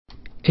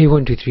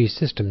A123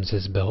 Systems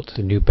has built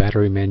a new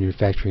battery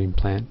manufacturing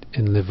plant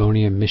in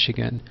Livonia,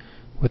 Michigan,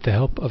 with the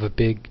help of a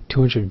big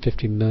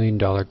 $250 million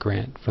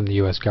grant from the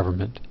U.S.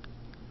 government.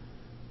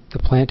 The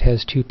plant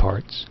has two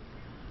parts,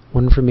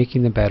 one for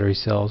making the battery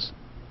cells,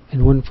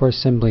 and one for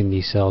assembling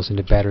these cells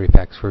into battery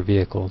packs for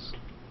vehicles.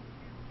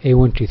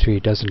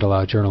 A123 doesn't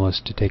allow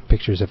journalists to take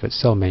pictures of its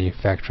cell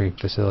manufacturing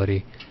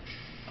facility,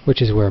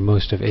 which is where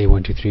most of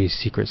A123's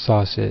secret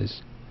sauce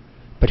is.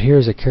 But here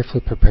is a carefully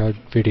prepared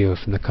video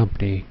from the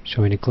company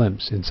showing a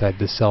glimpse inside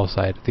the cell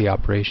side of the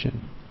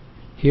operation.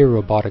 Here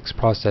robotics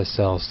process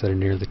cells that are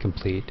nearly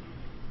complete,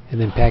 and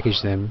then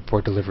package them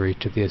for delivery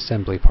to the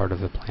assembly part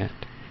of the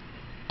plant.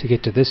 To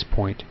get to this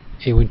point,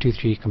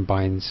 A123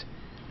 combines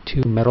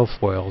two metal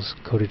foils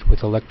coated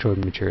with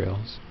electrode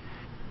materials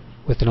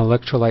with an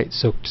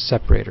electrolyte-soaked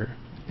separator,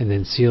 and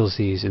then seals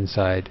these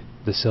inside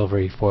the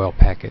silvery foil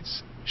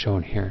packets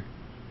shown here.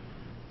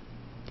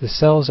 The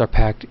cells are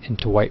packed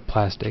into white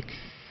plastic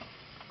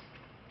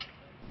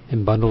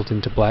and bundled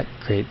into black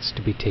crates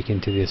to be taken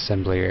to the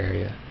assembly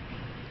area.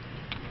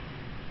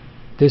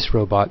 This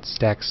robot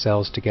stacks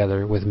cells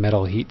together with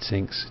metal heat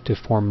sinks to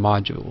form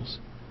modules,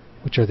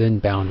 which are then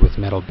bound with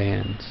metal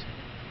bands.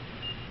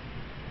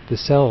 The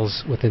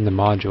cells within the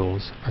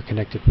modules are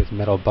connected with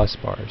metal bus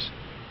bars.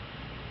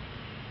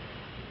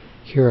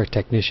 Here a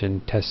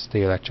technician tests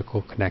the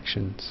electrical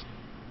connections.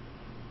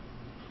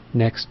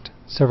 Next,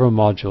 several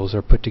modules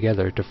are put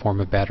together to form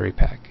a battery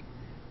pack,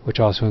 which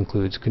also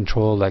includes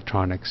control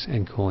electronics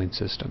and cooling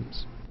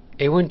systems.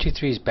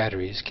 A123's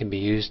batteries can be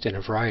used in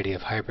a variety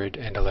of hybrid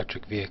and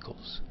electric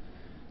vehicles.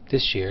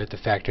 This year, the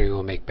factory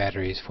will make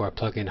batteries for a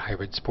plug-in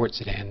hybrid sports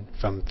sedan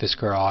from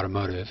Fisker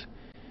Automotive,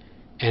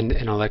 and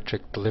an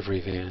electric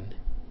delivery van,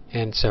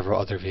 and several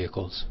other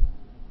vehicles.